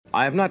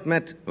I have not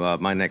met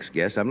my next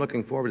guest. I'm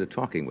looking forward to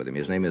talking with him.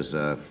 His name is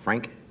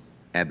Frank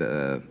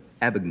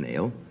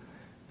Abagnale,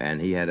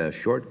 and he had a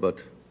short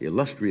but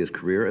illustrious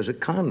career as a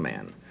con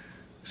man.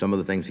 Some of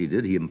the things he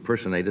did, he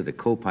impersonated a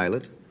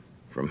co-pilot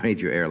for a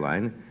major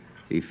airline.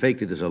 He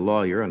faked it as a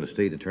lawyer on the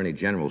state attorney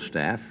general's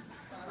staff,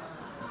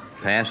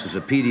 passed as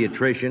a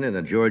pediatrician in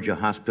a Georgia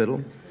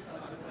hospital,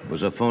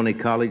 was a phony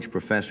college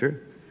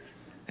professor,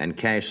 and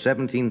cashed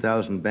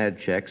 17,000 bad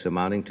checks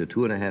amounting to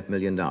 $2.5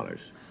 million.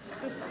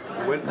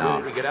 When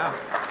did he get out?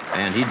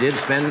 And he did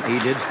spend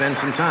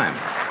some time.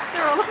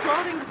 They're all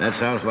applauding. That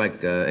sounds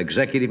like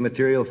executive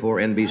material for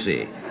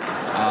NBC.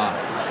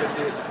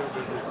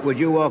 Would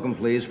you welcome,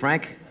 please,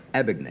 Frank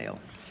Abagnale.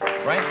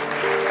 Frank?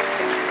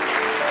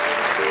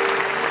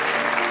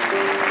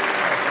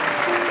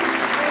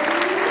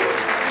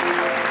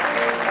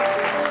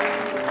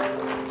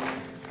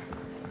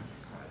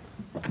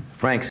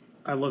 Frank.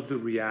 I love the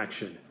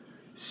reaction.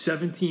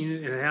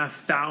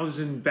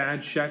 17,500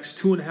 bad checks,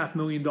 $2.5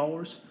 million.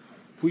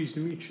 Pleased to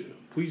meet you.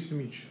 Pleased to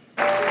meet you.